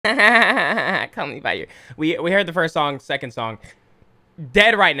Call me by your. We heard the first song, second song.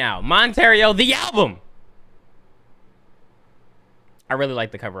 Dead right now. Montero, the album. I really like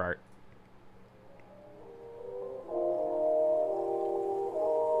the cover art.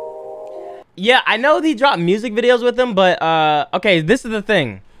 Yeah, I know he dropped music videos with him, but okay, this is the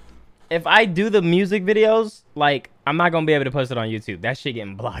thing. If I do the music videos, like, I'm not gonna be able to post it on YouTube. That shit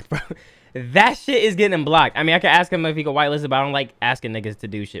getting blocked, bro. That shit is getting blocked. I mean, I could ask him if he could whitelist it, but I don't like asking niggas to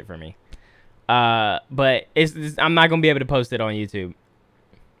do shit for me. But I'm not gonna be able to post it on YouTube.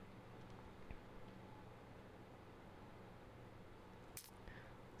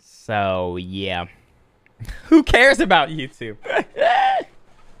 So yeah. Who cares about YouTube?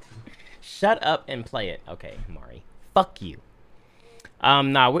 Shut up and play it. Okay, Mari. Fuck you.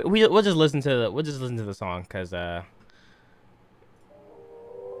 Nah, we'll just listen to the song, cause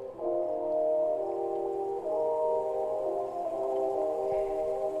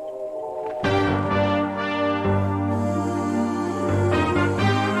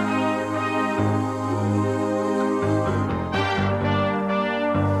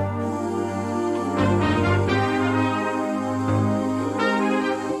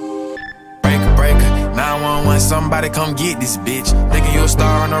somebody come get this bitch. Thinking you a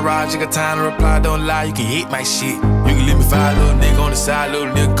star on the rise, you got time to reply, don't lie, you can hit my shit. You can leave me five, little nigga on the side,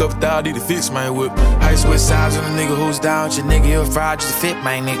 little nigga couple thousand, need to fix my whip. High switch size on the nigga who's down with your nigga, you're fried just to fit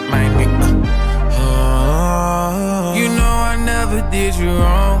my neck, you know I never did you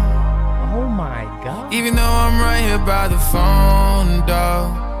wrong. Oh my god. Even though I'm right here by the phone,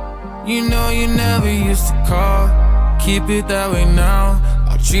 dog. You know you never used to call. Keep it that way now.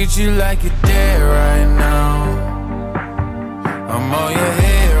 I'll treat you like you're dead right now. I'm on your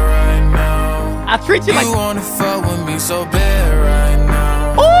head right now. I treat you like you wanna fuck with me so bad right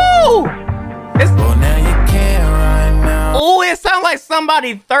now. Ooh! Well, now you can't right now. Ooh, it sounds like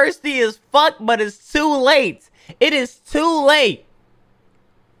somebody thirsty as fuck, but it's too late. It is too late.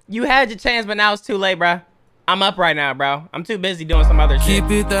 You had your chance, but now it's too late, bro. I'm up right now, bro. I'm too busy doing some other shit.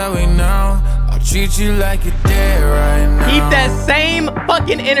 Keep it that way now. I'll treat you like you're dead right now. Keep that same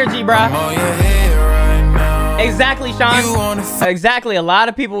fucking energy, bro. I'm on your head right now. Exactly, Sean. Exactly. A lot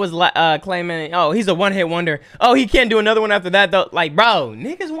of people was claiming, oh, he's a one-hit wonder. Oh, he can't do another one after that, though. Like, bro,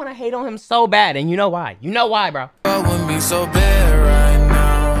 niggas want to hate on him so bad, and you know why? You know why, bro? Wouldn't be so bad right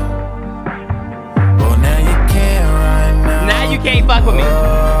now. Well, now you can't right now. Now you can't fuck with me.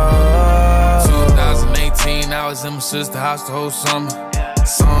 2018, I was in my sister's house the whole summer.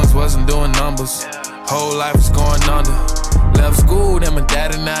 Songs wasn't doing numbers. Whole life was going under. Left school, then my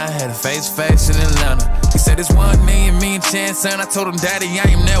dad and I had a face-to-face in Atlanta. He said it's 1 million chance, son. I told him, Daddy, I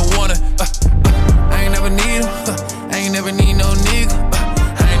ain't never wanna. I ain't never need him. I ain't never need no nigga.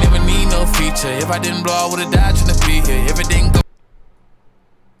 I ain't never need no feature. If I didn't blow, I would've died trying to be here. If it didn't go,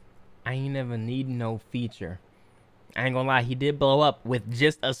 I ain't never need no feature. I ain't gonna lie, he did blow up with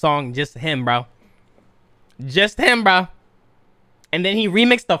just a song, just him, bro. Just him, bro. And then he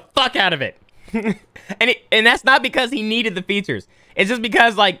remixed the fuck out of it. and that's not because he needed the features. It's just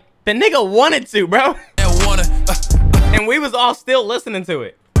because, like, the nigga wanted to, bro. And we was all still listening to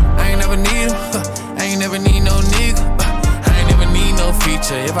it. I ain't never need him. I ain't never need no nigga. I ain't never need no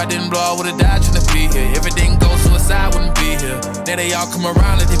feature. If I didn't blow, I would've died trying to be here. If it didn't go suicide, I wouldn't be here. Now they all come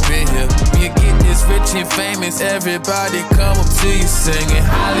around like they been here. When you get this rich and famous, everybody come up to you singing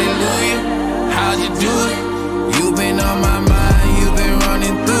hallelujah. How'd you do it? You been on my mind, you been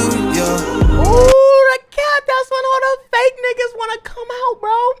running through it, yo. Ooh, the cat, that's when all the fake niggas wanna come out,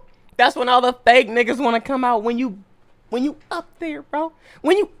 bro. That's when all the fake niggas wanna come out, when you up there, bro.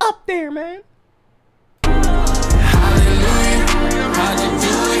 When you up there, man. Hallelujah, how'd you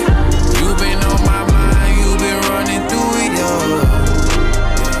do it? You been on my mind, you been running through it, yo.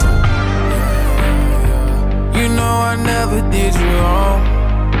 You know I never did you wrong.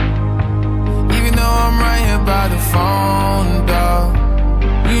 Even though I'm right here by the phone, dog.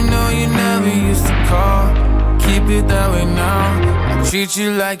 You know you never used to call. Keep it that way now. I treat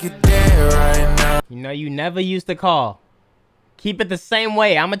you like you're dead right now. You know you never used to call. Keep it the same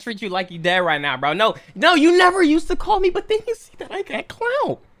way. I'ma treat you like you dead right now, bro. No, you never used to call me, but then you see that I got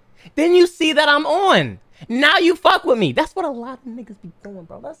clout. Then you see that I'm on. Now you fuck with me. That's what a lot of niggas be doing,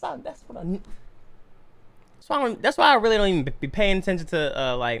 bro. That's why I really don't even be paying attention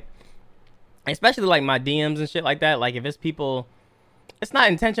to like, especially like my DMs and shit like that. Like if it's people, it's not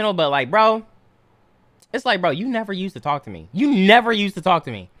intentional, but like, bro, it's like, bro, you never used to talk to me. You never used to talk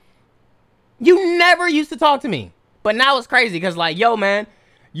to me. You never used to talk to me. But now it's crazy because like, yo, man,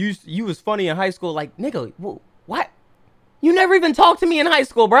 you was funny in high school. Like, nigga, what? You never even talked to me in high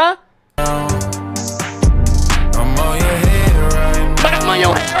school, bruh. I'm on your head right now. But I'm on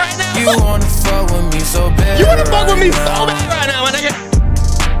your head right now. You wanna fuck with me so bad. You wanna fuck with me so bad right now, my nigga.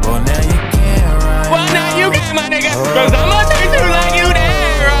 Well, now you can't right Well, now you can, my nigga. Cause I'ma treat you like you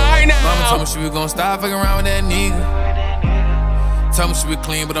dead right now. Mama told me she was gonna stop fucking around with that nigga. Told me she was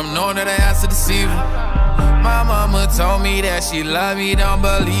clean, but I'm knowing that I have to deceive her. My mama told me that she love me, don't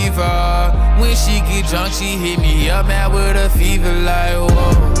believe her. When she get drunk, she hit me up, mad with a fever like,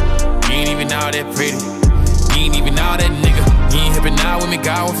 whoa. You ain't even all that pretty. You ain't even all that nigga. You ain't hippin' now with me,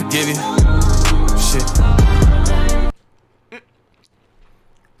 God won't forgive you. Shit.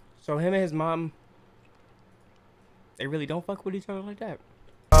 So him and his mom, they really don't fuck with each other like that.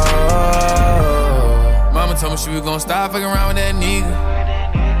 Mama told me she was gonna stop fucking around with that nigga.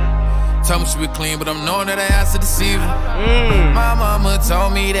 Told me she was clean, but I'm knowing that I have to deceive her. My mama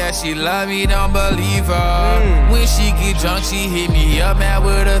told me that she love me, don't believe her. When she get drunk, she hit me up, mad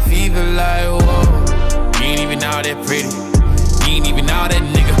with a fever like, whoa. You ain't even all that pretty. You ain't even all that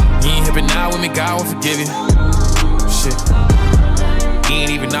nigga. You ain't hippin' now with me, God won't forgive you. Shit. You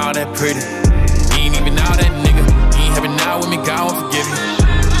ain't even all that pretty. You ain't even all that nigga. You ain't hippin' now with me, God won't forgive you.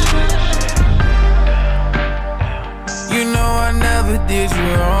 You know I never did you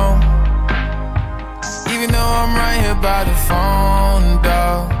wrong. Even though I'm right here by the phone,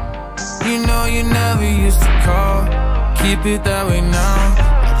 dawg. You know you never used to call. Keep it that way now.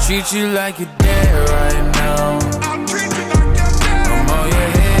 I treat you like you're dead right now. I'm on your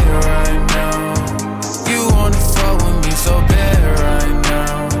head right now. You wanna fuck with me so bad right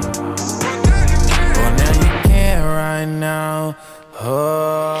now. Well, now you can't right now.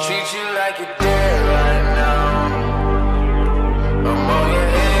 Oh. Treat you like you're dead right now. I'm on your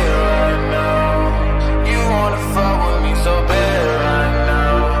head right now. You wanna fuck with me so bad right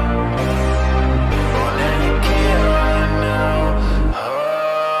now. Well, now you can't right now.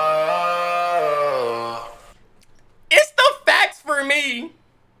 Oh. It's the facts for me.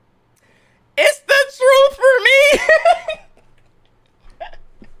 It's the truth for me.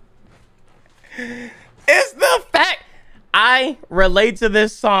 It's the fact. I relate to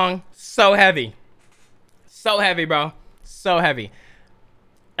this song so heavy. So heavy, bro. So heavy.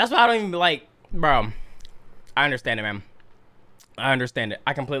 That's why I don't even like, bro. I understand it, man. I understand it.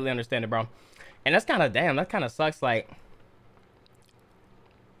 I completely understand it, bro. And that's kind of, damn, that kind of sucks. Like,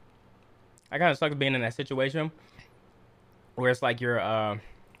 I kind of sucks being in that situation where it's like your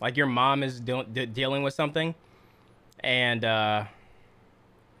mom is dealing with something, and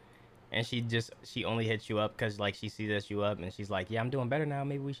she only hits you up because like she sees you up, and she's like, yeah, I'm doing better now.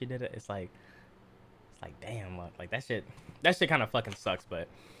 Maybe we should do it. It's like damn, like that shit kind of fucking sucks. But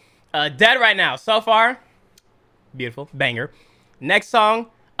Dead right now, so far, beautiful banger. Next song,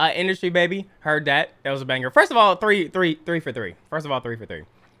 Industry Baby, heard that was a banger. First of all, three for three. First of all, 3 for 3.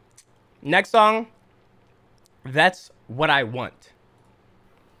 Next song, That's What I Want.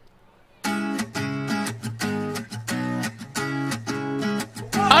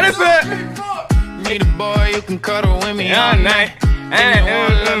 Oh, this is Need a boy you can cuddle with me all night.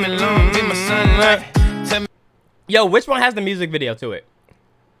 Let me long, give my sunlight. Yo, which one has the music video to it?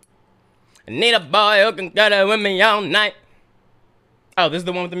 Need a boy who can cuddle with me all night. Oh, this is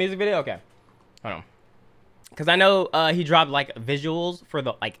the one with the music video? Okay. Hold on. Because I know he dropped like visuals for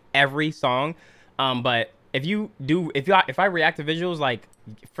the like every song. But if I react to visuals, like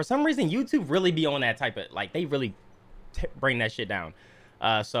for some reason YouTube really be on that type of, like they really bring that shit down.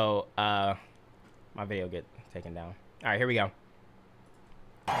 So my video get taken down. All right, here we go.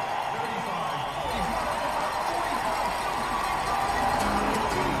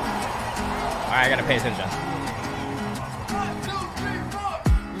 All right, I gotta pay attention. 1, 2, 3,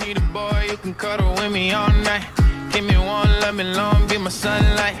 4. Need a boy you can cuddle with me all night. Give me one, let me long, be my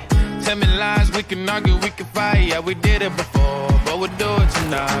sunlight. Tell me lies, we can argue, we can fight. Yeah, we did it before, but we'll do it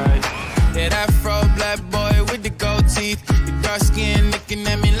tonight. Yeah, that fro black boy with the gold teeth. Your dark skin looking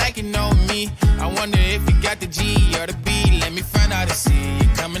at me like you know me. I wonder if you got the G or the B. Let me find out and see you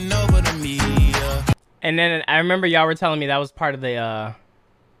coming over to me. And then I remember y'all were telling me that was part of the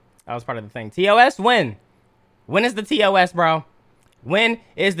thing. TOS, when? When is the TOS, bro? When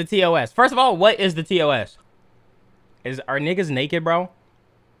is the TOS? First of all, what is the TOS? Are niggas naked, bro?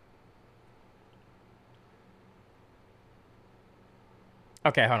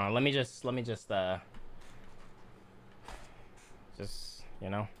 Okay, hold on. Let me just, you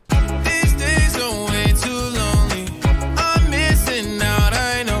know. These days are way too lonely. I'm missing out,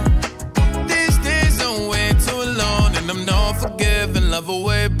 I know. These days are way too long, and I'm not forgiving, love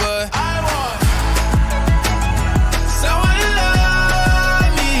away, but I want someone to love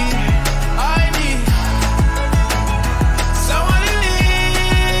me. I need someone who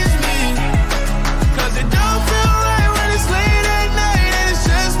needs me, 'cause it don't feel right when it's late at night and it's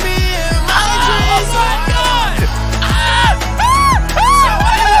just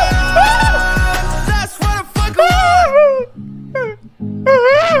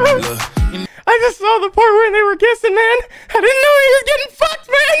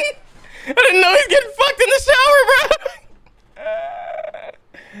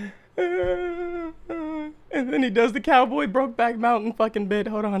cowboy Brokeback Mountain fucking bit.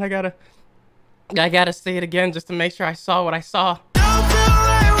 Hold on, I gotta say it again just to make sure I saw what I saw.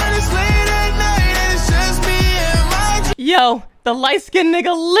 Yo, the light-skinned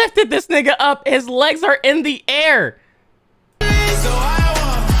nigga lifted this nigga up. His legs are in the air.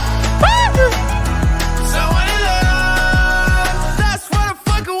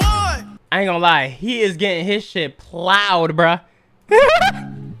 I ain't gonna lie, he is getting his shit plowed, bruh.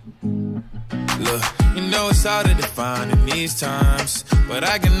 Look, you know it's hard to define in these times, but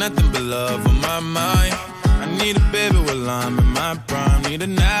I got nothing but love on my mind. I need a baby while I'm in my prime. Need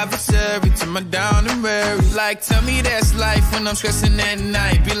an adversary to my down and weary. Like, tell me that's life when I'm stressing at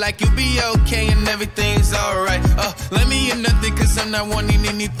night. Be like, you'll be okay and everything's alright. Let me hear nothing cause I'm not wanting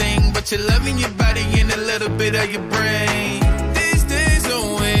anything but you're loving your body and a little bit of your brain. These days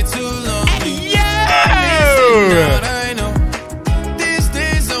are way too long. I know. These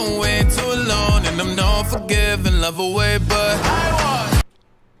days are way too long and I'm not forgiving love away, but I want.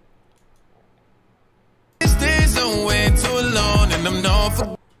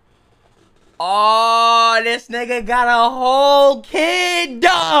 Oh, this nigga got a whole kid.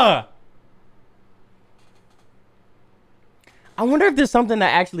 I wonder if there's something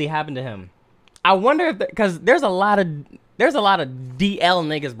that actually happened to him. I wonder if because there's a lot of DL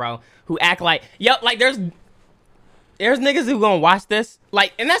niggas, bro, who act like like there's niggas who gonna watch this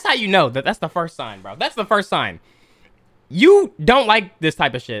like, and that's how you know that's the first sign, bro. That's the first sign. You don't like this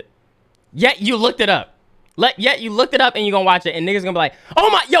type of shit, yet you looked it up. Yet you looked it up and you gonna watch it and niggas gonna be like, oh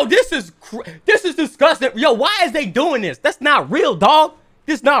my, yo, this is disgusting. Yo, why is they doing this? That's not real, dog.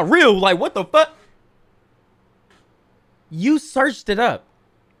 This not real. Like, what the fuck? You searched it up.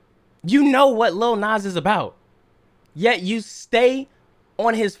 You know what Lil Nas is about. Yet you stay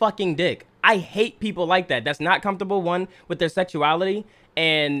on his fucking dick. I hate people like that. That's not comfortable, one, with their sexuality,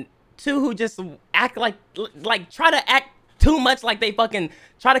 and two, who just act like try to act too much like they fucking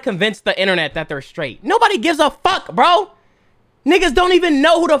try to convince the internet that they're straight. Nobody gives a fuck, bro. Niggas don't even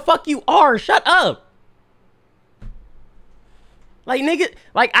know who the fuck you are. Shut up. Like, nigga,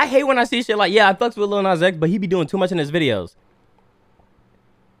 like, I hate when I see shit like, yeah, I fucks with Lil Nas X, but he be doing too much in his videos.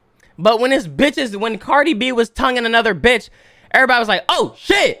 But when his bitches, when Cardi B was tonguing another bitch, everybody was like, oh,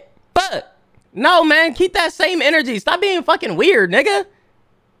 shit, fuck. No, man, keep that same energy. Stop being fucking weird, nigga.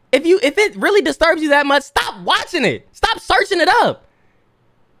 If it really disturbs you that much, stop watching it. Stop searching it up.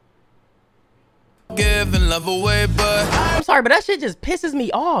 Giving love away, but I'm sorry, but that shit just pisses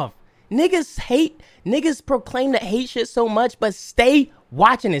me off. Niggas proclaim to hate shit so much, but stay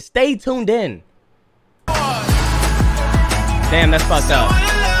watching it. Stay tuned in. Damn, that's fucked up.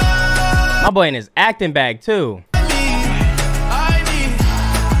 My boy in his acting bag, too.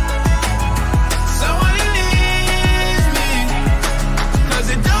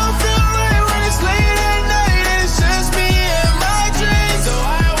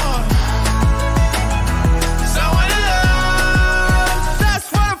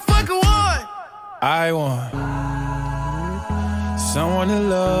 I want someone to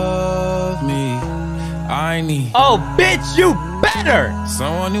love me. I need. Oh, bitch, you better.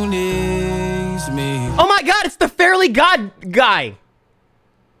 Someone who needs me. Oh my God, it's the Fairly God guy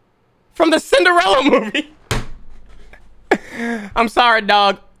from the Cinderella movie. I'm sorry,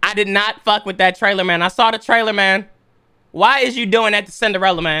 dog. I did not fuck with that trailer, man. I saw the trailer, man. Why is you doing that to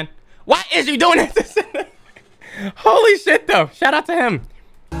Cinderella, man? Why is you doing that to Cinderella? Holy shit, though. Shout out to him.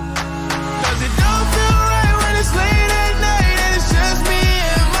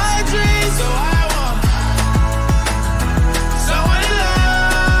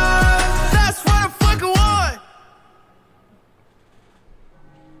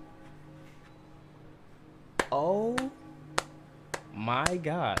 Oh my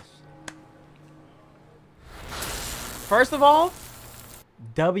gosh. First of all,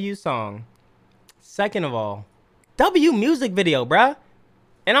 W song. Second of all, W music video, bruh.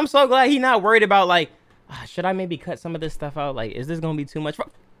 And I'm so glad he not worried about like, should I maybe cut some of this stuff out? Like, is this gonna be too much?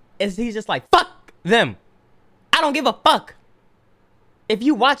 Is he just like, fuck them? I don't give a fuck. If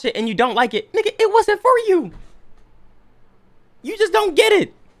you watch it and you don't like it, nigga, it wasn't for you. You just don't get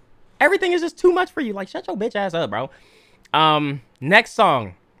it. Everything is just too much for you. Like, shut your bitch ass up, bro. Next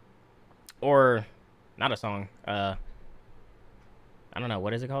song. Or, not a song. I don't know.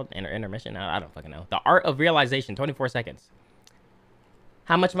 What is it called? Intermission? I don't fucking know. The Art of Realization. 24 seconds.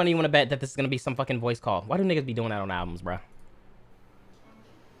 How much money you want to bet that this is going to be some fucking voice call? Why do niggas be doing that on albums, bro?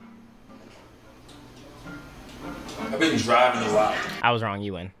 I've been driving a lot. I was wrong.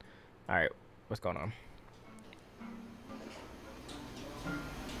 You win. All right. What's going on?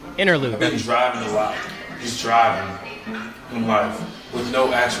 Interlude. I've been driving a lot. Just driving in life with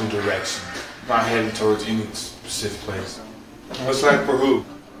no actual direction. Not heading towards any specific place. What's like for who?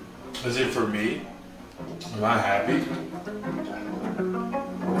 Is it for me? Am I happy?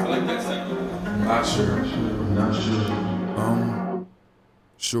 I like that sound. I'm not sure.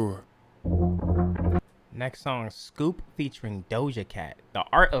 Sure. Next song, Scoop featuring Doja Cat. The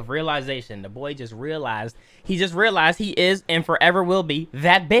Art of Realization. The boy just realized he is and forever will be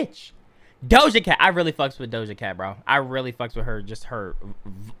that bitch. Doja Cat. I really fucks with Doja Cat, bro. I really fucks with her, just her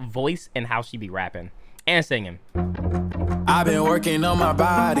voice and how she be rapping and singing. I've been working on my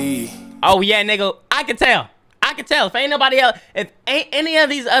body. Oh yeah, nigga. I can tell. I can tell. If ain't nobody else, if ain't any of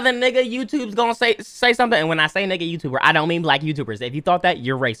these other nigga YouTubes gonna say something, and when I say nigga YouTuber, I don't mean black YouTubers. If you thought that,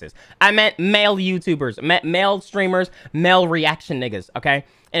 you're racist. I meant male YouTubers, male streamers, male reaction niggas, okay?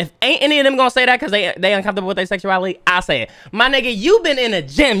 And if ain't any of them gonna say that because they uncomfortable with their sexuality, I say it. My nigga, you been in a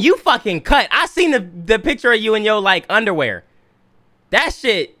gym. You fucking cut. I seen the picture of you in your, like, underwear. That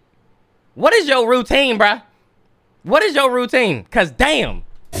shit. What is your routine, bruh? What is your routine? Because damn.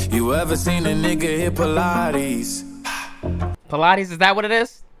 You ever seen a nigga hit Pilates? Pilates, is that what it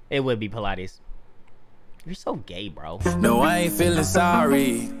is? It would be Pilates. You're so gay, bro. No, I ain't feeling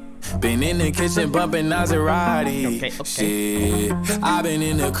sorry. Been in the kitchen bumping Maserati. Okay. Shit, I've been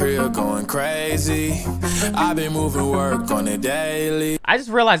in the crib going crazy. I've been moving work on the daily. I just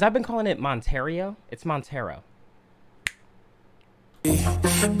realized I've been calling it Montero. It's Montero.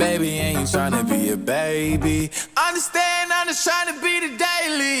 Baby, ain't trying to be a baby. Understand, I'm just trying to be the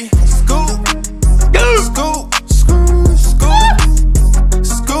daily. Scoop, scoop, scoop, scoop,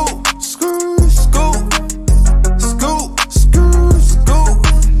 scoop, scoop, scoop, scoop, scoop, scoop,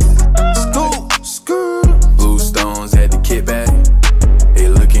 scoop, scoop. Blue stones at the kickback. They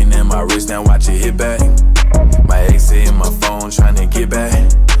looking at my wrist, now watch it hit back. My ex in my phone trying to get back.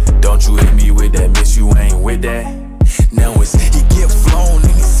 Don't you hit me with that, miss you ain't with that. Now it's he get flown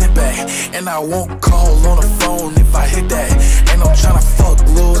and he sit back, and I won't call on the phone if I hit that. Ain't no tryna fuck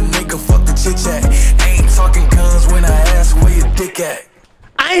little nigga, fuck the chit chat. Ain't talking guns when I ask where your dick at.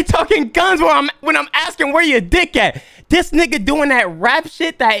 I ain't talking guns when I'm asking where your dick at. This nigga doing that rap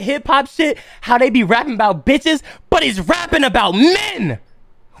shit, that hip hop shit, how they be rapping about bitches, but he's rapping about men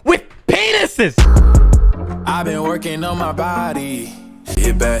with penises. I've been working on my body.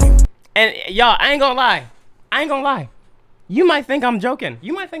 Hit back. And y'all, I ain't gonna lie. You might think I'm joking.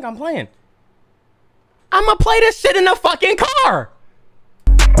 You might think I'm playing. I'ma play this shit in the fucking car.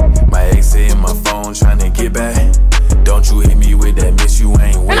 My ex in my phone trying to get back. Don't you hit me with that, miss you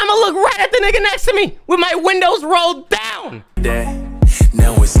ain't with. And I'ma look right at the nigga next to me with my windows rolled down. That.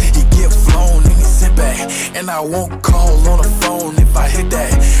 Now it's he get flown and he sit back, and I won't call on the phone if I hit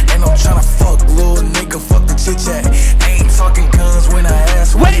that. Ain't no tryna fuck little nigga, fuck the chit chat. Ain't talking guns when I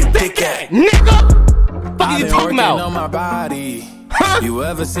ask where your dick at, nigga. What are you talking about? On my body. Huh? You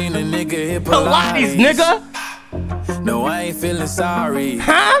ever seen a nigga hit Pilates, nigga? No, I ain't feeling sorry.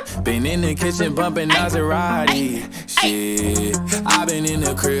 Huh? Been in the kitchen bumping Maserati. Shit, I've been in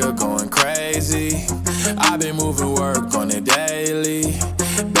the crib going crazy. I've been moving work on the daily.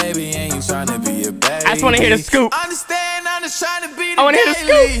 Baby, ain't trying to be a baby. I just want to hear the scoop. Understand, I'm just trying to be the I want to hear the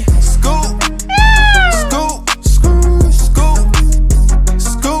scoop. Scoop, scoop, scoop, scoop,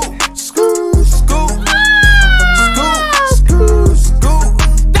 scoop,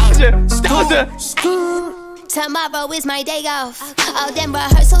 scoop, scoop. Tomorrow is my day off. All them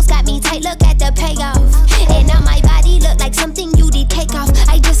rehearsals got me tight, look at the payoff. And now my body look like something you did take off.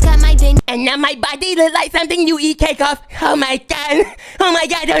 I just got my bin. And now my body look like something you eat cake off. Oh my god,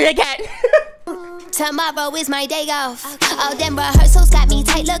 Doja Cat. Tomorrow is my day off. All them rehearsals got me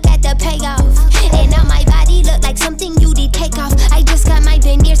tight, look at the payoff. And now my body look like something you did take off. I just got my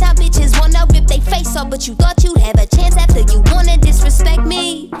veneers out, bitches wanna rip they face off. But you thought you'd have a chance after you wanna disrespect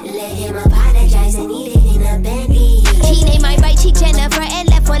me. Let him apologize and eat it in a Bentley. He named my right cheek Jennifer and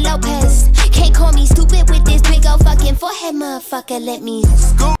left one Lopez. Can't call me stupid with this big old fucking forehead, motherfucker, let me.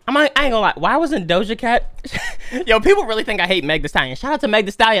 I ain't gonna lie, why wasn't Doja Cat? Yo, people really think I hate Meg Thee Stallion. Shout out to Meg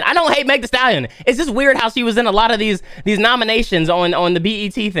Thee Stallion. I don't hate Meg Thee Stallion. It's just weird how she was in a lot of these nominations on the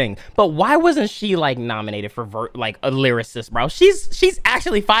BET thing. But why wasn't she like nominated for like a lyricist, bro? She's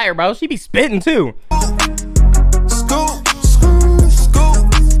actually fire, bro. She be spitting too. Scoop, scoop,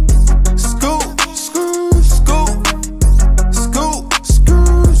 scoop, scoop, scoop, scoop, scoop,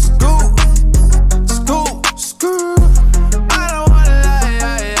 scoop, scoop, scoop, scoop. I don't wanna lie,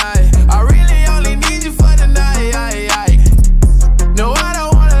 I really only need you for the night. No, I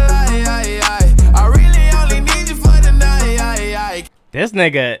don't wanna lie, I really only need you for the night. This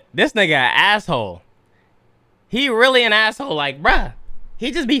nigga an asshole. He really an asshole. Like, bruh,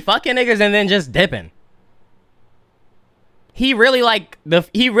 he just be fucking niggas and then just dipping. He really like the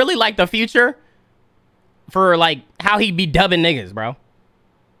Future, for like how he be dubbing niggas, bro.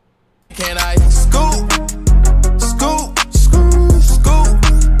 Can I scoop, scoop, scoop, scoop,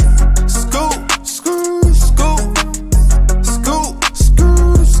 scoop, scoop, scoop, scoop,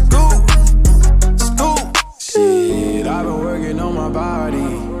 scoop, scoop, scoop. Shit, I've been working on my body.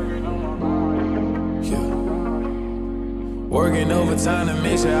 Yeah. Working overtime to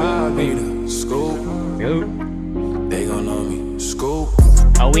make sure I'll be the scoop. They gon' know me. Scoop.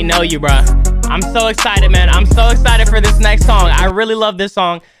 Oh, we know you, bro. I'm so excited, man. I'm so excited for this next song. I really love this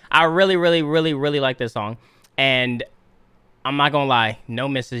song. I really, really, really, really like this song. And I'm not gonna lie, no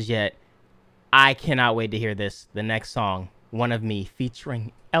misses yet. I cannot wait to hear this. The next song, One of Me,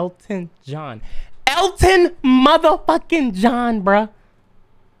 featuring Elton John. Elton motherfucking John, bruh.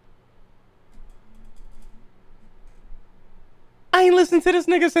 I ain't listened to this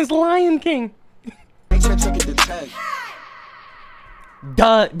nigga since Lion King.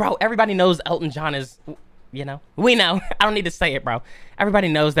 Duh, bro, everybody knows Elton John is, you know, we know. I don't need to say it, bro. Everybody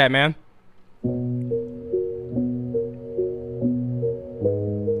knows that, man.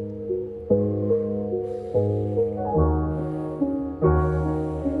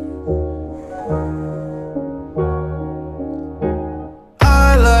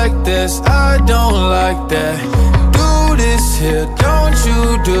 I like this, I don't like that. Do this here, don't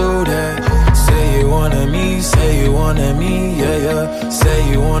you do that. Say you wanted me, say you wanted me, yeah, yeah.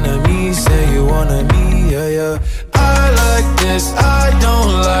 Say you wanted me, say you wanted me, yeah, yeah. I like this, I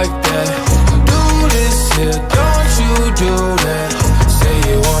don't like that. Do this here, don't you do that. Say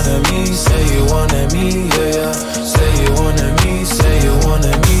you wanted me, say you wanted me, yeah, yeah. Say you wanted me, say you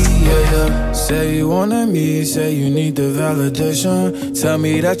wanted me, yeah, yeah. Say you wanted me, say you need the validation. Tell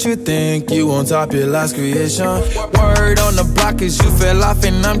me that you think you on top your last creation. Word on the block is you fell off,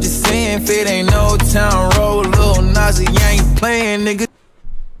 and I'm just saying, if it ain't no town road, Lil Nazi, you ain't playing, nigga.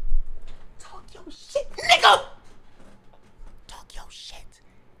 Talk your shit, nigga! Talk your shit.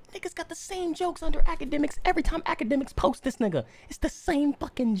 Niggas got the same jokes under academics every time academics post this nigga. It's the same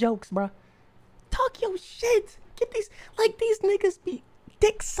fucking jokes, bruh. Talk your shit. Get these, like, these niggas be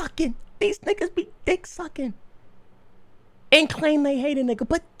dick sucking. These niggas be dick sucking. And claim they hate a nigga,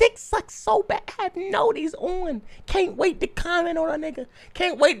 but dick sucks so bad. Have notice on. Can't wait to comment on a nigga.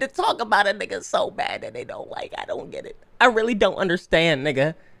 Can't wait to talk about a nigga so bad that they don't like. I don't get it. I really don't understand,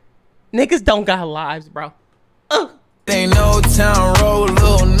 nigga. Niggas don't got lives, bro. Ain't no town road,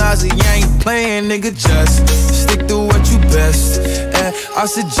 Lil Nazi, you ain't playing, nigga. Just stick to what you best. And I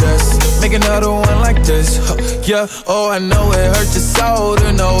suggest make another one like this. Yeah, oh, I know it hurt your soul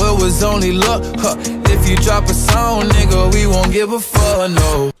to know it was only luck. If you drop a song, nigga, we won't give a fuck,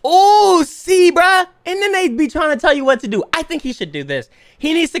 no. Oh, see, bruh. And then they be trying to tell you what to do. I think he should do this.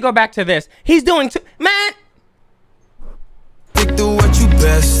 He needs to go back to this. He's doing too, man. Stick to what you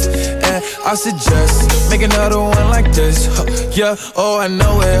best. And I suggest make another one like this. Yeah, oh, I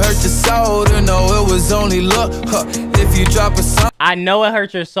know it hurt your soul to know it was only luck. If you drop a song, I know it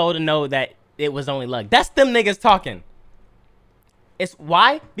hurt your soul to know that it was only luck. That's them niggas talking. It's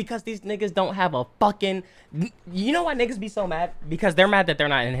why? Because these niggas don't have a fucking... You know why niggas be so mad? Because they're mad that they're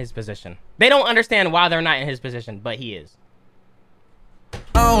not in his position. They don't understand why they're not in his position, but he is.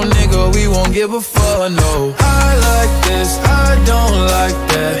 oh, nigga, we won't give a fuck, no. I like this, I don't like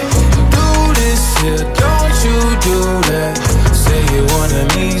that. Do this here, don't you do that. Say you wanted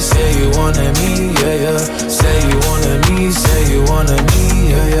me, say you wanted me, yeah, yeah. Say you wanted me, say you wanted me,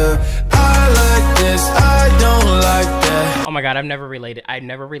 yeah, yeah. I like this, I don't like that. Oh my god, I've never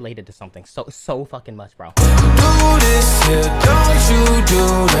related to something so fucking much, bro. Do this here, don't you do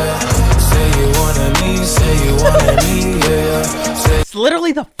that. Say you wanted me, say you wanted me, yeah, yeah. Say It's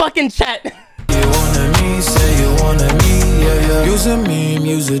literally the fucking chat. you wanted me, say you wanted me, yeah, yeah. Use a meme,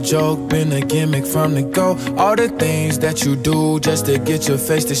 use a joke, been a gimmick from the go. All the things that you do just to get your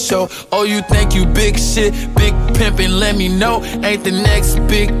face to show. Oh, you think you big shit, big pimpin', let me know. Ain't the next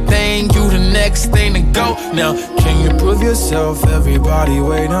big thing, you the next thing to go. Now, can you prove yourself? Everybody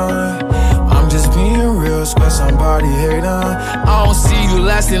wait on. I'm just being real, square somebody hate on. I don't see you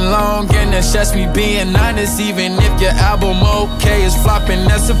lasting long, and that's just me being honest. Even if your album okay is flopping,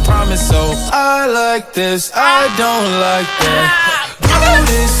 that's a promise. So I like this, I don't like that. Do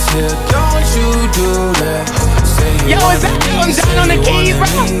this here, don't you do that. Say you Yo, is that wanted me, John on the say you keys, bro?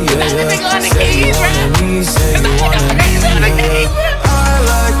 wanted me, Is that the yeah, nigga on the say you keys, bro? wanted me, say you wanted me, yeah, yeah. I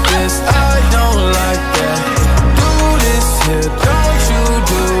like this, I don't like that. Do this here, don't you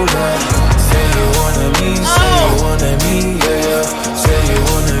do that. Say you wanted me, say you wanted me, yeah. Say you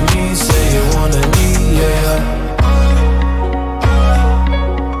wanted me, say you wanted me, yeah.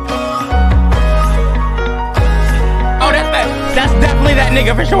 Oh, that's definitely that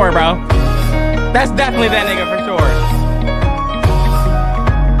nigga for sure, bro. That's definitely that nigga for sure.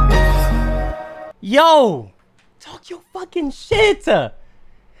 Yo, talk your fucking shit.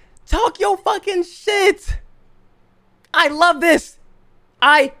 Talk your fucking shit. I love this.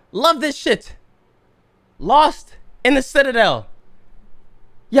 I love this shit. Lost in the Citadel.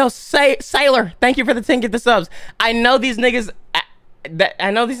 Yo, Sailor, thank you for the 10 get the subs. I know these niggas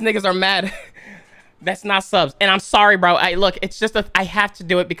are mad. That's not subs. And I'm sorry, bro. Look, it's just I have to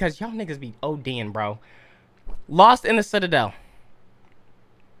do it because y'all niggas be ODing, bro. Lost in the Citadel.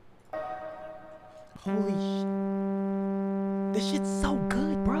 Holy shit. This shit's so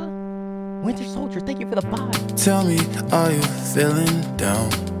good, bro. Winter Soldier, thank you for the vibe. Tell me, are you feeling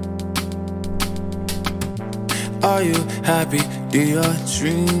down? Are you happy? Do your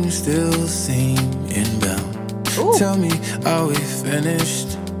dreams still seem inbound? Ooh. Tell me, are we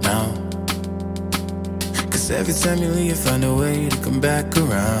finished now? Cause every time you leave, you find a way to come back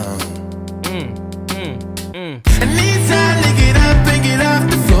around. I need time to get up and get off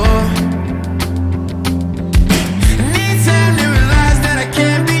the floor. I need time to realize that I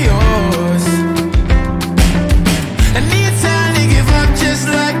can't be yours. I need time to give up just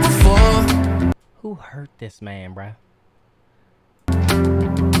like before. Who hurt this man, bruh? I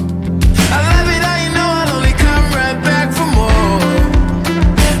love it how you know I'll only come right back for more.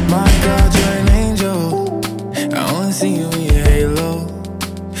 My God, you're an angel. I only see you in your halo.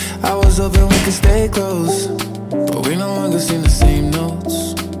 I was hoping we could stay close, but we no longer sing the same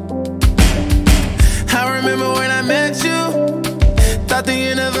notes. I remember when I met you, thought the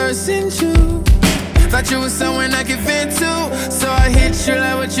universe sent you. Thought you was someone I could vent to, so I hit you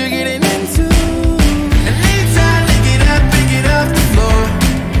like what you're getting into. I need time to get up and get off the floor.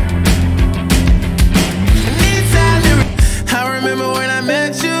 I remember when I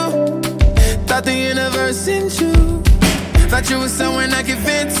met you, thought the universe sent you. Thought you was someone I could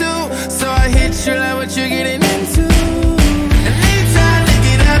vent to, so I hit you like what you're getting into. I need time to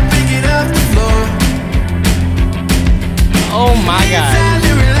get up and get off the floor. Oh my God. Time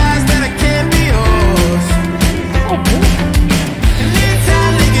to realize that I can't be yours. I need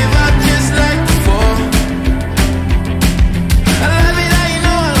time to give up just like before. I love it how you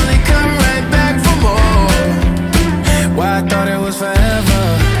know I'll only come right back for more. Why I thought it was forever,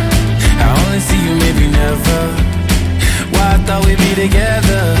 I only see you maybe never. Why I thought we'd be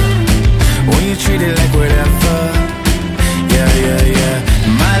together, when you treat it like whatever. Yeah, yeah, yeah.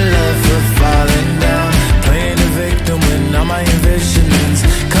 My love for falling down, playing the victim when all my envisionings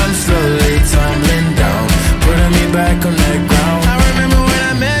come slowly tumbling down, putting me back on that ground. I remember when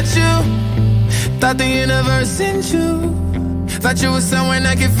I met you, thought the universe sent you. Thought you was someone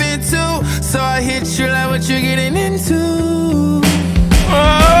I could fit to, so I hit you like what you're getting into.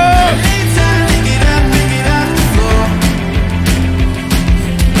 I need time to get up and get off the floor.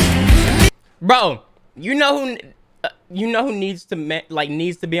 Bro, you know who needs to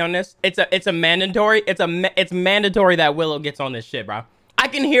needs to be on this? It's a mandatory. It's mandatory that Willow gets on this shit, bro. I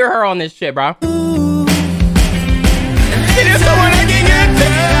can hear her on this shit, bro. It is someone I can get to.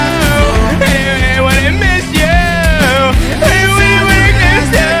 Hey, when I miss you. Hey, when I miss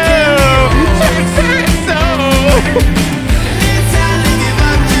you. So. Need time to give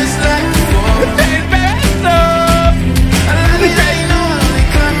up just like before. Take back so. I love it how you know I only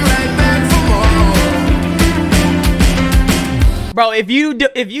come right back for more. Bro, if you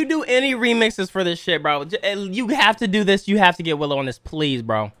do any remixes for this shit, bro, you have to do this. You have to get Willow on this, please,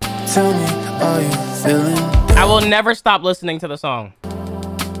 bro. Tell me, are you feeling? I will never stop listening to the song.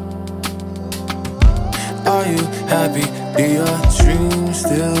 Are you happy? Do your dreams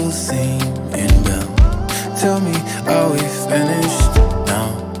still seem inbound? Tell me, are we finished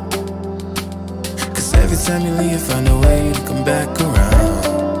now? Cause every time you leave, you find a way to come back around.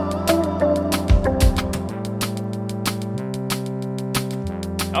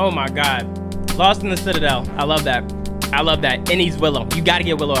 Oh my God. Lost in the Citadel. I love that. I love that. And he's Willow. You gotta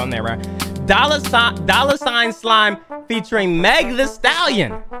get Willow on there, bro. Dollar Sign Slime featuring Meg the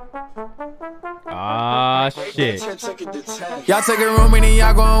Stallion. Ah, shit. Y'all take a room and then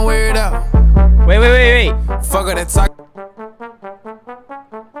y'all gon' wear it out. Wait. Fuck her that talk.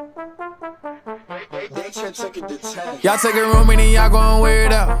 Y'all take a room and then y'all gon' wear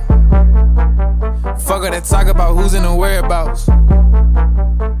it out. Fuck her that talk about who's in the whereabouts.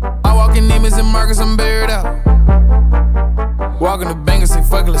 I walk in Neiman's and Marcus, I'm buried out. Walking the bank and say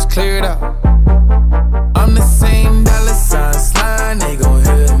fuck it, let's clear it out. I'm the same dollar sign slime, they gon'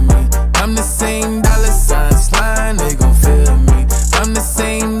 hear me. I'm the same dollar sign slime, they gon' feel me. I'm the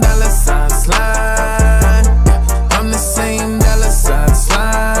same dollar sign slime. I'm the same dollar sign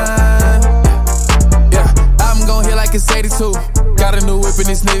slime. Yeah, I'm gon' hit like it's 82. Got a new whip in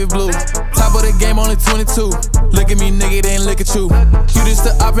this navy blue. Top of for the game, only 22. Look at me, nigga, they ain't look at you. You just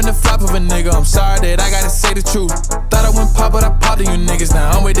the up and the flop of a nigga. I'm sorry that I gotta say the truth. Thought I went pop, but I popped to you niggas.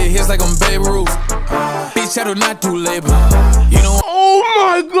 Now I'm with the hits like I'm Babe Ruth. Bitch, I do not do labor. You know. Oh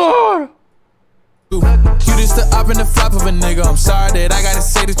my god. You just the up and the flop of a nigga. I'm sorry that I gotta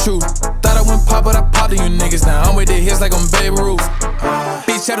say the truth. Thought I went pop, but I popped to you niggas. Now I'm with the hits like I'm Babe Ruth.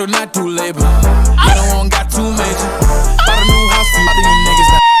 Bitch, I do not do labor. You don't want got too major. Bought a new house for all of you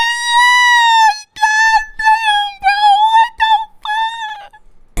niggas now.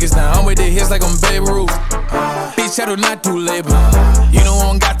 Now I'm with the hits like I'm Babe Ruth. Bitch, I do not do labor. You don't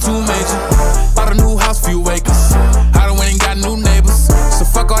want got too major. Bought a new house, few acres. I done went and got new neighbors. So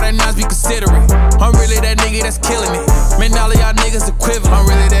fuck all that nonsense, be considerate. I'm really that nigga that's killing it. Man, all of y'all niggas equivalent. I'm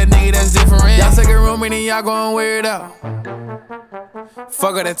really that nigga that's different. Y'all take a room and then y'all gon' wear it out.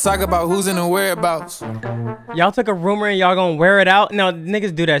 Fuck all that talk about who's in the whereabouts. Y'all took a rumor and y'all gonna wear it out? No,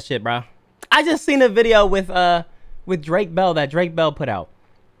 niggas do that shit, bro. I just seen a video with Drake Bell that Drake Bell put out.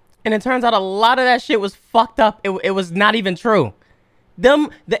 And it turns out a lot of that shit was fucked up. It was not even true.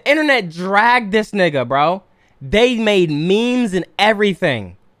 The internet dragged this nigga, bro. They made memes and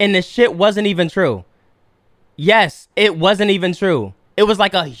everything. And the shit wasn't even true. Yes, it wasn't even true. It was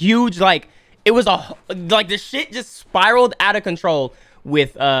like a huge, like the shit just spiraled out of control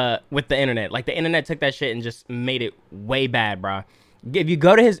with the internet. Like the internet took that shit and just made it way bad, bro. If you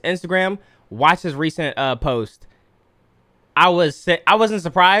go to his Instagram, watch his recent post. I wasn't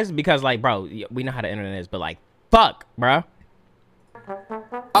surprised because, like, bro, we know how the internet is, but like, fuck, bro.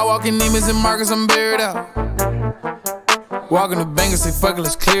 I walk in Neiman's and Marcus, I'm buried out. Walking the bank and say, fuck it,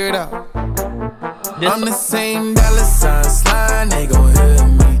 let's clear it out. I'm the same dollar sign slime, they gon' hear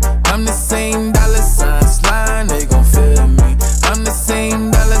me. I'm the same dollar sign slime, they gon' feel me. I'm the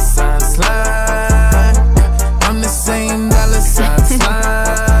same dollar sign slime. I'm the same dollar sign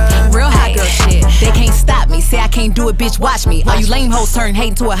slime. Real hot girl shit, they can't stop me. Say I can't do it, bitch, watch me. All you lame hoes turn hate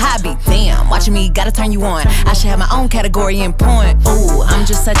into a hobby. Damn, watching me gotta turn you on. I should have my own category in porn. Ooh, I'm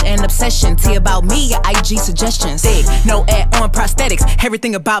just such an obsession. Tea about me, your IG suggestions. Sick, no ad on prosthetics.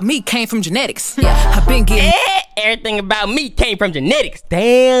 Everything about me came from genetics. Yeah, I've been getting everything about me came from genetics.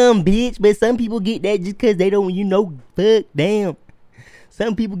 Damn, bitch. But some people get that just cause they don't, you know, fuck, damn.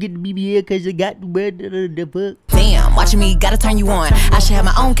 Some people get the BBL cause you got the fuck. Damn, watching me gotta turn you on. I should have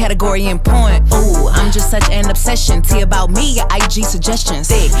my own category in porn. Ooh, I'm just such an obsession. Tea about me, your IG suggestions.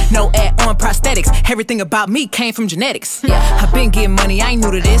 Sick, no ad on prosthetics. Everything about me came from genetics. Yeah, I've been getting money, I ain't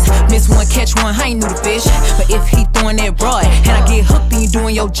new to this. Miss one, catch one, I ain't new to fish. But if he throwing that broad and I get hooked, then you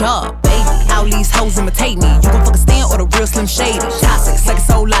doing your job, baby. All these hoes imitate me. You gon' fuck a stand or the real Slim Shady. Toxic, suck it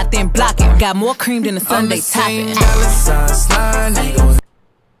so lot, then block it. Got more cream than a Sunday topping.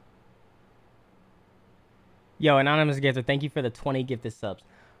 Yo, Anonymous Gifter, thank you for the 20 gifted subs.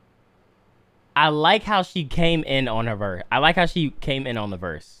 I like how she came in on her verse. I like how she came in on the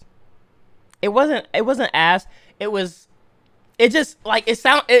verse. It wasn't ass. It just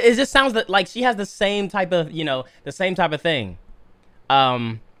sounds like she has the same type of, you know, the same type of thing.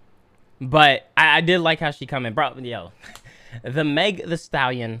 But I did like how she come in. Bro, yo, the Meg Thee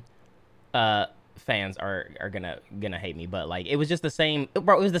Stallion fans are gonna hate me, but like it was just the same,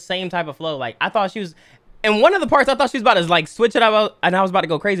 bro. It was the same type of flow. Like I thought she was. And one of the parts I thought she was about to like switch it up, and I was about to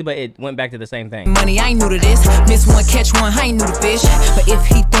go crazy, but it went back to the same thing. Money, I ain't new to this. Miss one, catch one, I ain't new to fish. But if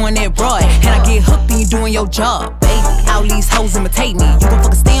he throwing that broad and I get hooked, then you doing your job, baby. All these hoes imitate me. You gon'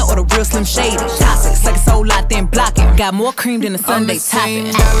 fuck a stand or the real Slim Shady. Toxic, suck it so lot, then block it. Got more cream than a Sunday topping.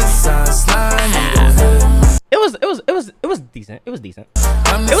 It was decent. It was decent.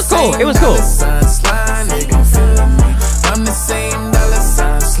 It was cool. It was cool. I'm the same dollar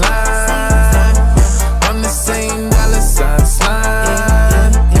sign slime. I'm the same dollar sign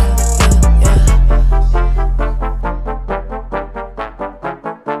slime.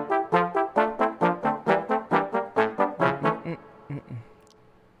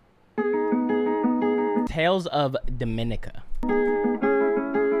 Tales of Dominica.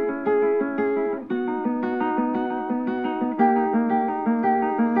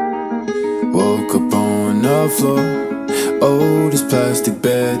 Woke up on the floor. Oh, this plastic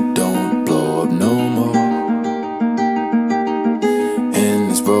bed don't blow up no more. In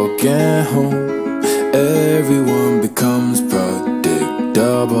this broken home, everyone becomes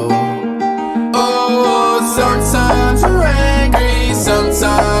predictable. Oh, sometimes you're angry,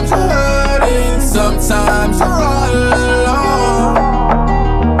 sometimes you're hurting, sometimes you're all alone.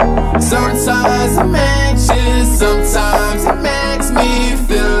 Sometimes I'm anxious, sometimes it makes me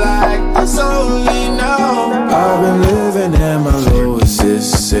feel like there's only no. I've been living at my lowest, it's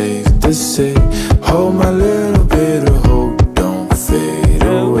safe to say. Hold my little bit of hope, don't fade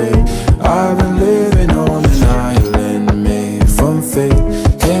away. I've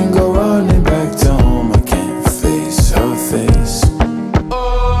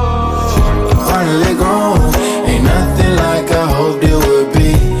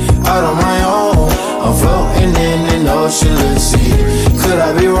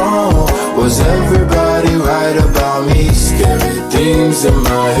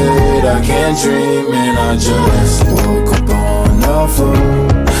my head, I can't dream, and I just woke up on the floor.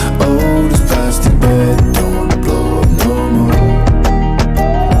 Oh, this plastic bed don't blow up no more.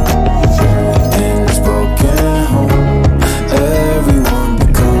 In this broken home, everyone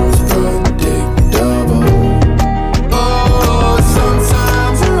becomes predictable. Oh,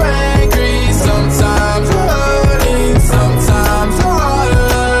 sometimes you're angry, sometimes you're hurting, sometimes you're all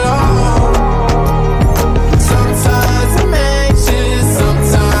alone. Sometimes I'm anxious,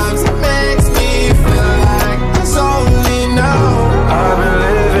 sometimes it makes me feel like there's only no. I've been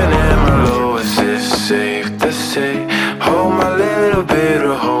living in my lowest, it's safe to say. Hold my little bit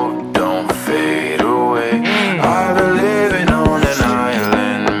of hope, don't fade away. I've been living on an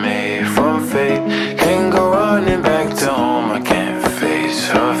island made from fate. Can't go running back to home, I can't face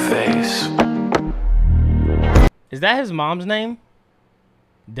her face. Is that his mom's name?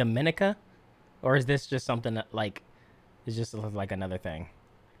 Dominica? Or is this just something that, like, it's just like another thing?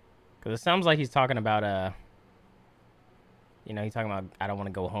 Because it sounds like he's talking about, you know, he's talking about, I don't want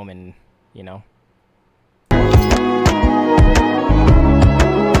to go home and, you know.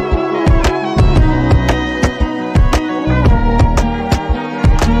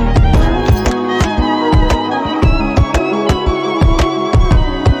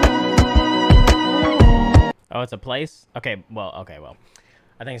 Oh, it's a place? Okay, well.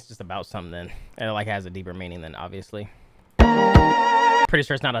 I think it's just about something then. It like has a deeper meaning than obviously. Pretty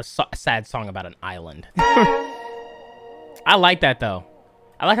sure it's not a sad song about an island. I like that though.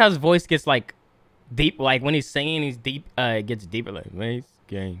 I like how his voice gets like deep, like when he's singing, he's deep, it gets deeper, like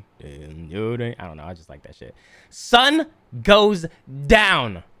I don't know, I just like that shit. Sun goes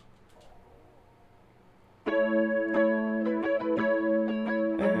down.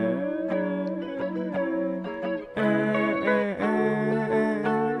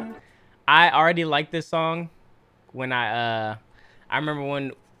 I already liked this song when I remember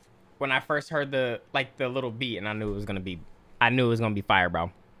when I first heard the little beat, and I knew it was gonna be fire, bro.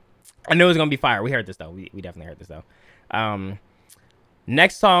 I knew it was gonna be fire. We heard this though. We definitely heard this though.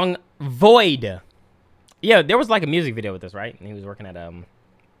 Next song, Void. Yeah, there was like a music video with this, right? And he was working at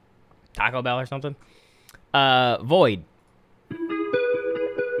Taco Bell or something. Void.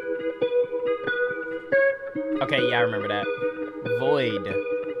 Okay, yeah, I remember that. Void.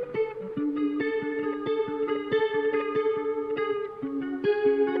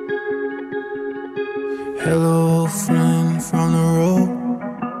 Hello, friend from the road.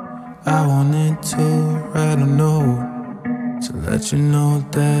 I wanted to write a note to let you know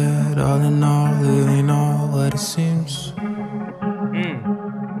that all in all, it ain't all what it seems.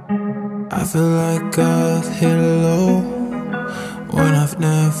 I feel like I've hit a low when I've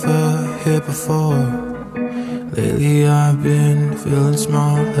never hit before. Lately I've been feeling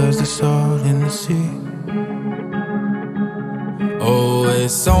small as the salt in the sea. Oh,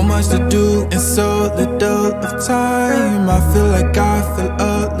 it's so much to do and so little of time. I feel like I feel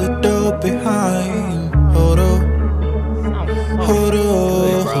a little behind. Hold up, hold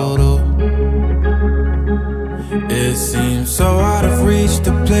up, hold up. It seems so out of reach,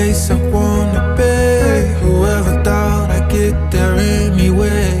 the place I wanna be. Whoever thought I'd get there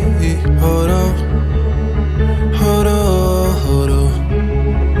anyway. Hold up, hold up, hold up.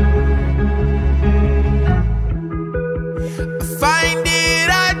 Find it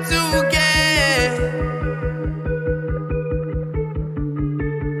hard to get,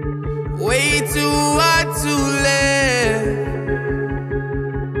 way too hard to live.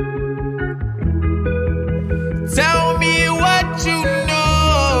 Tell me what you know.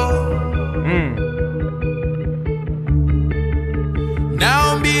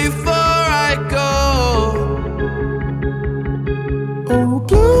 Now before I go. Oh,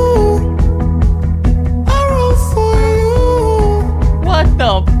 blue, I wrote for you. What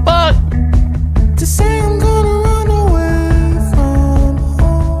the fuck? To say I'm gonna run away from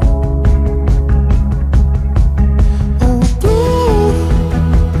home. Oh, blue,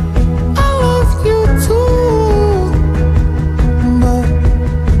 I love you too. But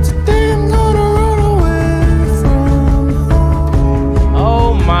today I'm gonna run away from home. Oh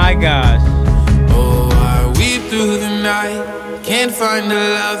my gosh. Oh, I weep through the night. Can't find a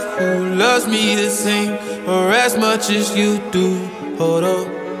love who loves me the same or as much as you do. Hold up.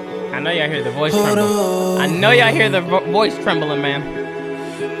 I know y'all hear the voice trembling. I know y'all hear the voice trembling, man.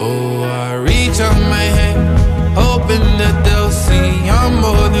 Oh, I reach out my hand, hoping that they'll see I'm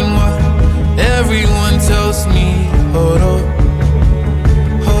more than what everyone tells me. Hold up,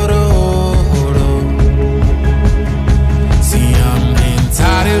 hold up, hold up. See, I'm getting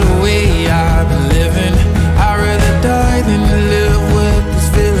tired of the way I've been living. I'd rather die than to live with these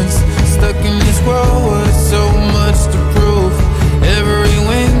feelings. Stuck in this world with so much to prove.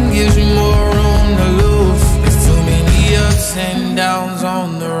 Everywhere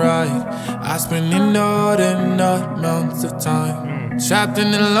waste of time. Trapped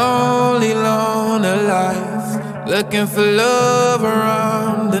in a lonely, lonely life, looking for love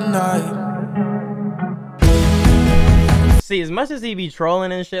around the night. See, as much as he be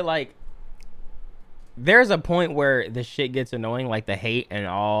trolling and shit, like, there's a point where the shit gets annoying, like the hate and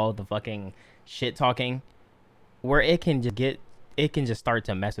all the fucking shit talking, where it can just start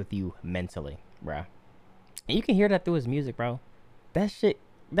to mess with you mentally, bro. And you can hear that through his music, bro. That shit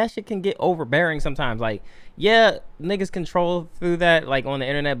can get overbearing sometimes. Like, yeah, niggas control through that, like, on the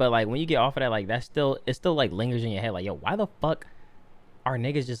internet, but like when you get off of that, like, it still like lingers in your head. Like, yo, why the fuck are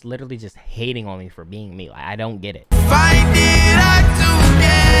niggas just literally just hating on me for being me? Like, I don't get it. Find it out to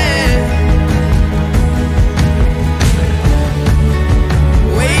get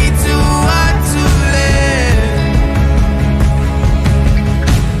way too hard to live.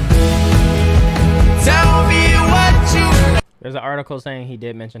 Tell me what you. There's an article saying he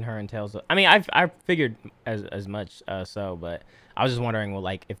did mention her in Tales of... I mean, I figured as much so, but I was just wondering, well,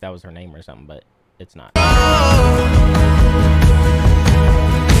 like, if that was her name or something, but it's not. Now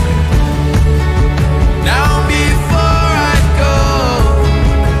before I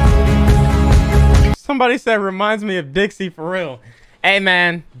go. Somebody said reminds me of Dixie for real. Hey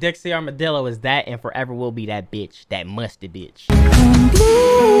man, Dixie Armadillo is that and forever will be that bitch, that musty bitch.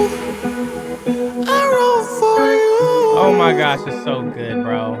 Oh my gosh, it's so good,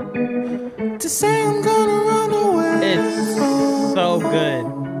 bro. To say I'm gonna run away. It's so good.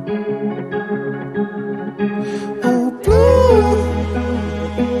 Oh blue,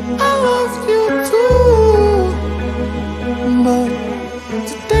 I love you too, but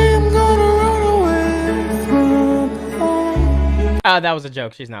today I'm gonna run away from home. That was a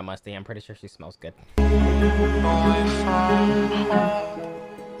joke. She's not musty. I'm pretty sure she smells good. Away from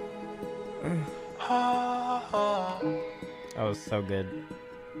home. That was so good.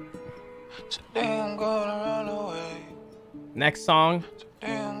 Today I'm gonna run away. Next song.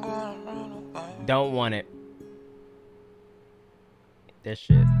 Today I'm gonna run away. Don't Want It. This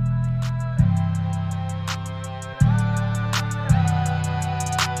shit. If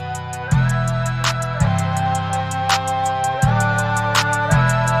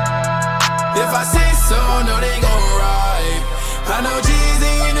I say so, no they gon' ride. I know G's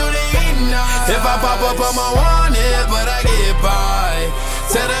and you know they ain't not. If I pop up, I'ma want it, but I get by.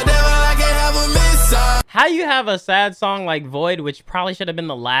 Tell the devil I can have a miss. How you have a sad song like Void, which probably should have been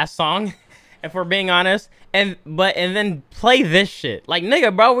the last song, if we're being honest, and then play this shit. Like,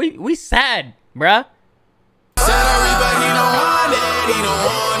 nigga, bro, we sad, bruh. Sorry, but he don't want it, he don't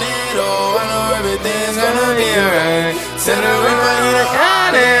want it. Oh, I know everything's gonna be alright. Sorry, but he don't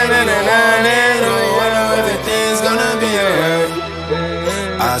want it, he don't want it. Oh, I know everything's gonna be alright.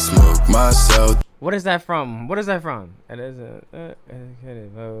 I smoke myself. What is that from? What is that from? It is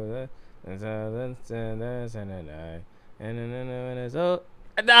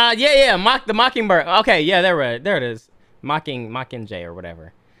yeah, Mock the Mockingbird. Okay, yeah, there it is. Mockingjay or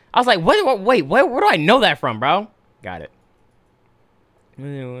whatever. I was like, wait, where do I know that from, bro? Got it. I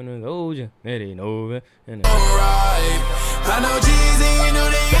know G's and you know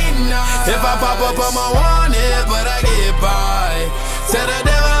they ain't not. If I pop up, I'ma want it, but I get by. Tell the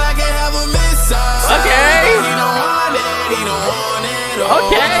devil I can have a miss. Okay. He don't want it, he don't want it.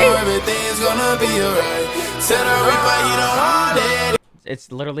 Oh, Okay. everything's gonna be alright. Tell the reaper he don't want it. It's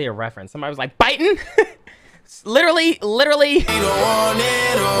literally a reference. Somebody was like, biting? literally. He don't want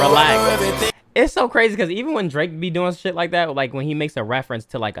it. Oh, Relax. everything. It's so crazy because even when Drake be doing shit like that, like when he makes a reference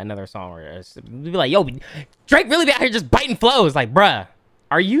to like another song, or be like, yo, Drake really be out here just biting flows. Like, bruh,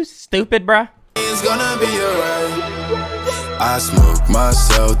 are you stupid, bruh? It's gonna be alright. I smoke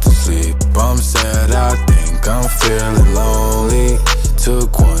myself to sleep. I'm sad, I think I'm feeling lonely.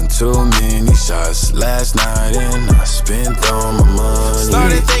 Took one too many shots last night and I spent all my money.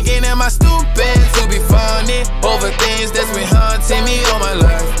 Started thinking, am I stupid to be funny over things that's been haunting me all my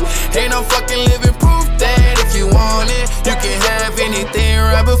life? Ain't no fucking living proof that if you want it, you can have anything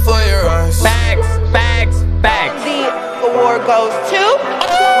right before your eyes. Bags. The award goes to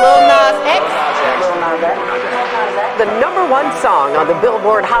Lil Nas X. The #1 song on the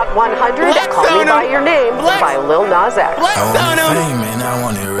Billboard Hot 100, Flex Call on Me By him. Your Name Flex. by Lil Nas X. I wanted fame and I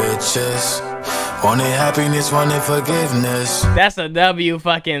wanted riches. Wanted happiness, wanted forgiveness. That's a W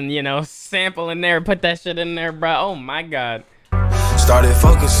fucking, sample in there. Put that shit in there, bro. Oh my God. Started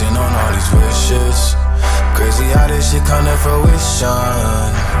focusing on all these wishes. Crazy how this shit come to fruition.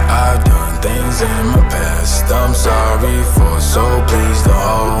 I've done things in my past I'm sorry for, so please don't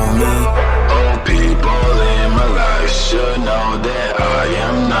hold me. All people in my life should know that I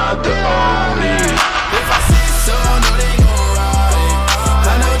am not the only. If I say so, no they gon' ride.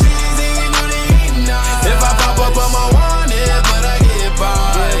 I know G's and you know they ain't not. If I pop up on my wall,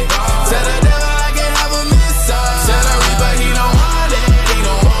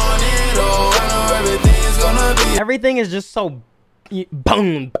 Everything is just so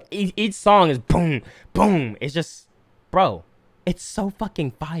boom. Each song is boom, boom. It's just, bro, it's so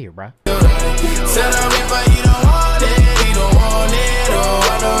fucking fire, bro.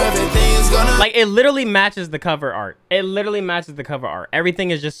 Like, it literally matches the cover art. It literally matches the cover art.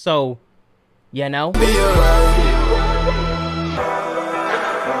 Everything is just so, you know?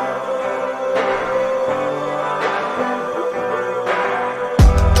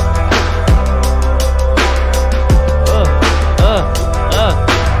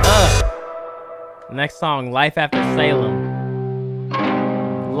 Next song, Life After Salem.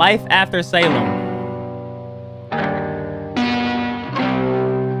 Life After Salem.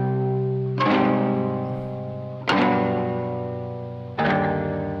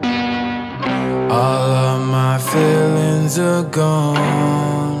 All of my feelings are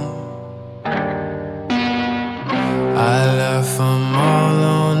gone. I left them all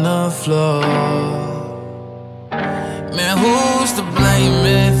on the floor. Man, who's to blame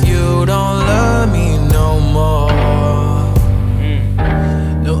if you don't love me no more?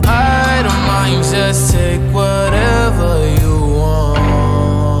 No, I don't mind, just take whatever you want.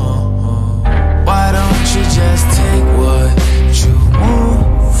 Why don't you just take what you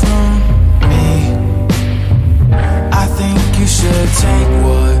want from me? I think you should take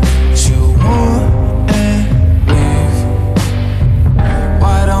what you want and leave.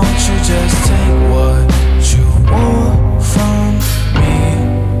 Why don't you just take what you want from me?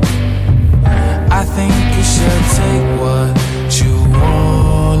 I think you should take what you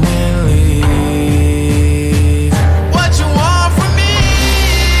want and leave. What you want from me?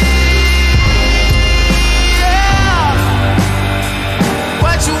 Yeah.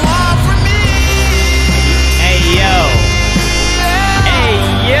 What you want from me? Hey, yo. Hey,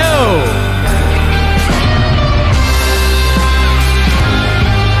 yo.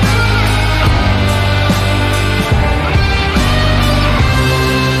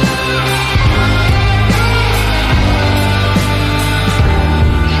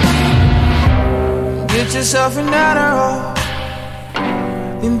 Get yourself an Adderall,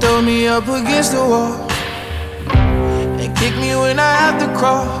 then throw me up against the wall, and kick me when I have to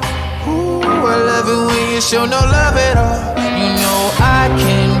crawl. Ooh, I love it when you show no love at all. You know I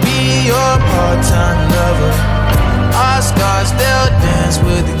can be your part-time lover. Our scars, they'll dance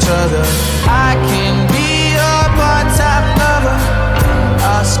with each other. I can be your part-time lover.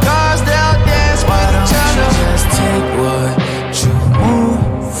 Our scars, they'll dance with each other. Why don't you just take what you want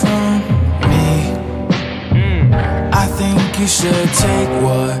from me? I think you should take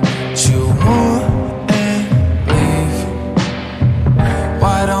what you want and leave.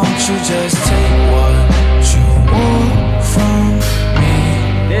 Why don't you just take what you want from me?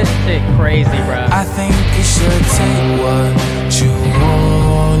 This shit crazy, bro. I think you should take what you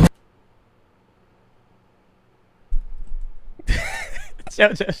want.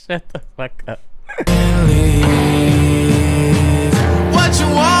 Jojo, shut the fuck up. And leave. What you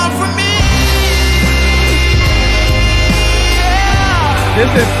want from me? This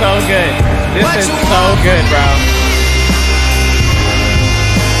is so good. This is so good, bro.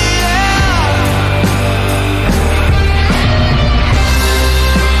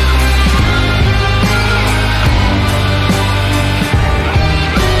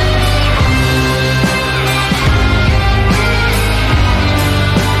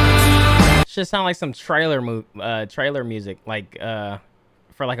 Should sound like some trailer music, like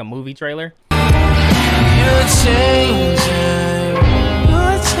for like a movie trailer. You're changing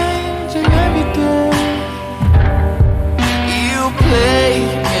everything. You play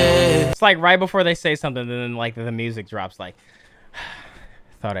it. It's like right before they say something, and then like the music drops. Like,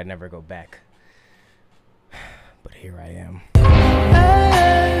 thought I'd never go back, but here I am.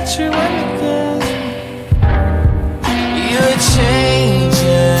 You're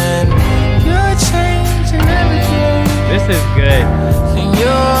changing. You're changing everything. This is good. And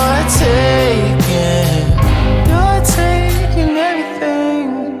you're taking everything.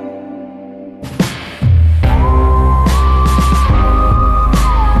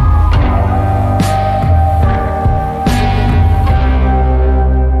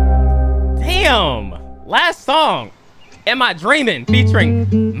 Damn. Last song, "Am I Dreaming,"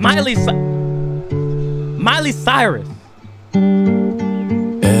 featuring Miley Cyrus.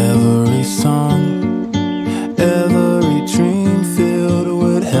 Every song, every dream filled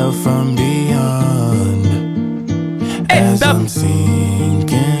with help from beyond. As I'm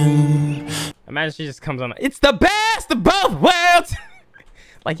sinking. Imagine she just comes on. It's the best of both worlds.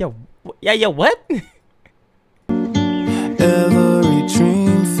 Like, yo, yeah, what? Every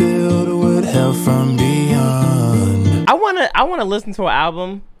dream filled with help from beyond. I wanna listen to an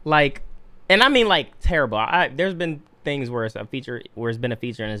album like And I mean, like, terrible. There's been things where it's a feature, where it's been a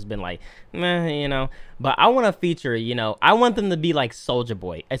feature and it's been like, meh, you know. But I want a feature, you know. I want them to be like Soulja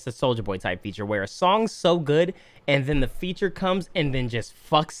Boy. It's a Soulja Boy type feature where a song's so good and then the feature comes and then just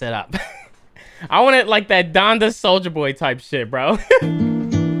fucks it up. I want it like that Donda Soulja Boy type shit, bro.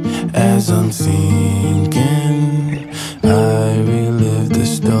 As I'm sinking, I relive the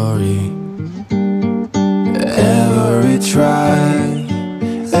story. Every try,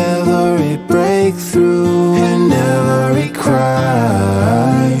 every breakthrough, and every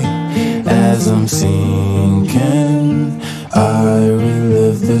cry. As I'm sinking, I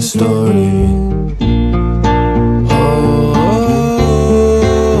relive the story.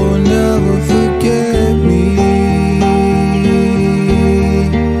 Oh, never forget me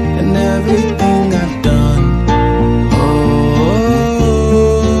and everything I've done. Oh,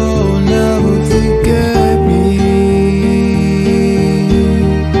 never forget me.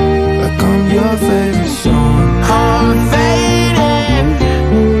 Like I'm your favorite song. I'm fading,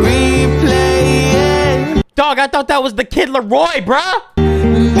 replaying. Dog, I thought that was the Kid Leroy, bruh.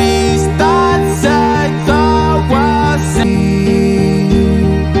 These thoughts I thought was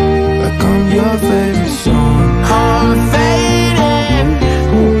like I'm your favorite song. I'm fading,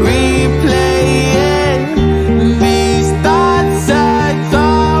 replaying. These thoughts I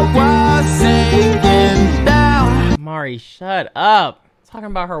thought was sinking down. Mari, shut up. Talking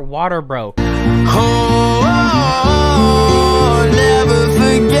about her water, bro. Oh, never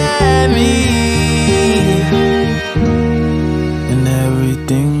forget me and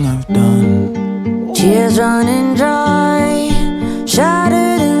everything I've done. Tears running dry,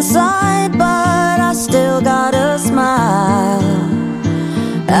 shattered inside, but I still got a smile.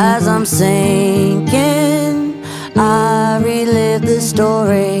 As I'm sinking, I relive the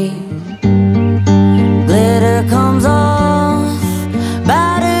story. Glitter comes off,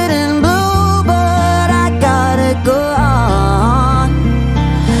 battered and blue, but I gotta go on.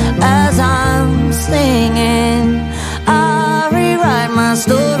 As I'm singing, I rewrite my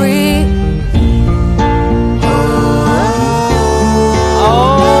story.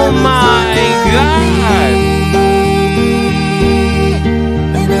 Oh my God.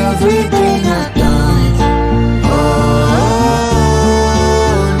 And everything I've done. Oh,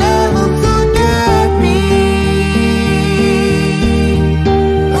 never forget me.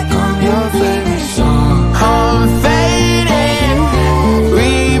 Like I'm your favorite song. I'm fading,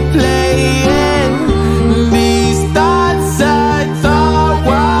 replaying. These thoughts I thought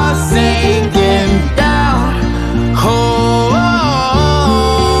was sinking down. Oh,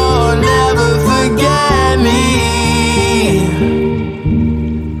 never forget me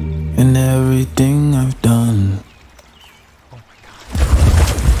and everything I've done.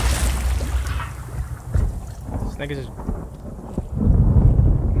 This nigga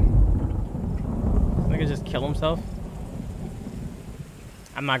just kill himself.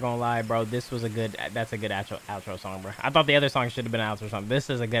 I'm not gonna lie, bro. That's a good outro song, bro. I thought the other song should have been an outro song. This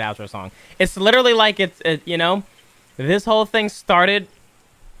is a good outro song. It's literally like you know, this whole thing started.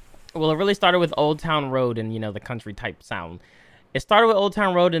 Well, it really started with Old Town Road and, you know, the country type sound. It started with Old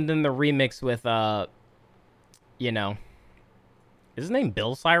Town Road and then the remix with you know, is his name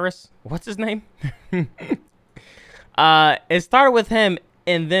Bill Cyrus? What's his name? It started with him,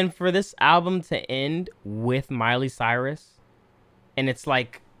 and then for this album to end with Miley Cyrus, and it's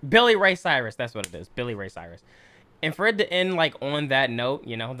like Billy Ray Cyrus. That's what it is, Billy Ray Cyrus. And for it to end like on that note,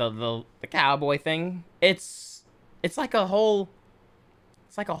 you know, the cowboy thing. It's like a whole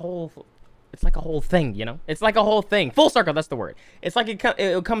thing, you know? It's like a whole thing. Full circle, that's the word. It's like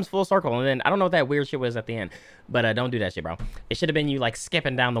it comes full circle, and then I don't know what that weird shit was at the end, but don't do that shit, bro. It should have been you, like,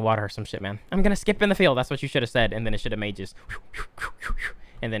 skipping down the water or some shit, man. I'm gonna skip in the field. That's what you should have said, and then it should have made just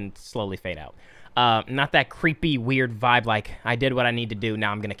and then slowly fade out. Not that creepy, weird vibe, like, I did what I need to do,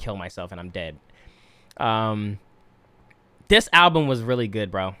 now I'm gonna kill myself and I'm dead. This album was really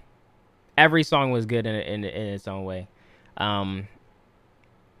good, bro. Every song was good in its own way.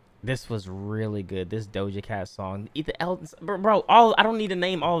 This was really good. This Doja Cat song, bro. I don't need to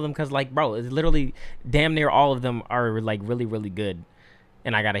name all of them because, like, bro, it's literally damn near all of them are like really, really good,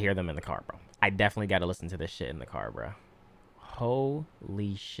 and I gotta hear them in the car, bro. I definitely gotta listen to this shit in the car, bro.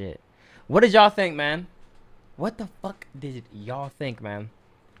 Holy shit! What did y'all think, man? What the fuck did y'all think, man?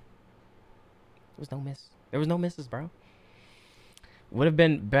 There was no miss. There was no misses, bro. Would have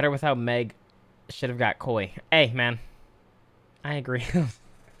been better without Meg. Should have got Koi. Hey, man. I agree.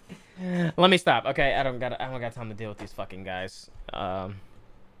 Let me stop. Okay, I don't got time to deal with these fucking guys.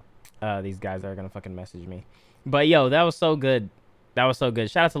 These guys are gonna fucking message me. But yo, that was so good. That was so good.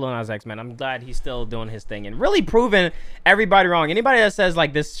 Shout out to Lil Nas X, man. I'm glad he's still doing his thing and really proving everybody wrong. Anybody that says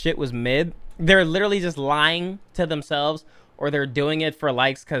like this shit was mid, they're literally just lying to themselves, or they're doing it for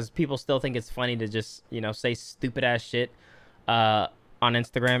likes because people still think it's funny to just, you know, say stupid ass shit on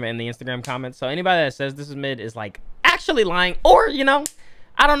Instagram and the Instagram comments. So anybody that says this is mid is like actually lying, or, you know,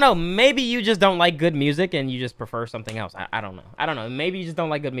 I don't know. Maybe you just don't like good music and you just prefer something else. I don't know. I don't know. Maybe you just don't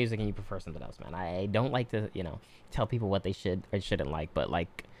like good music and you prefer something else, man. I don't like to, you know, tell people what they should or shouldn't like. But,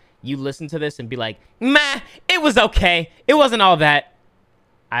 like, you listen to this and be like, meh, it was okay. It wasn't all that.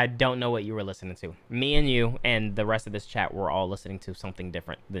 I don't know what you were listening to. Me and you and the rest of this chat were all listening to something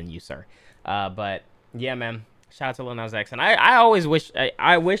different than you, sir. But, yeah, man. Shout out to Lil Nas X. And I always wish,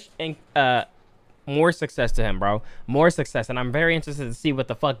 I wish more success to him, bro. More success. And I'm very interested to see what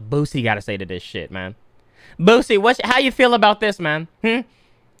the fuck Boosie got to say to this shit, man. Boosie, how you feel about this, man?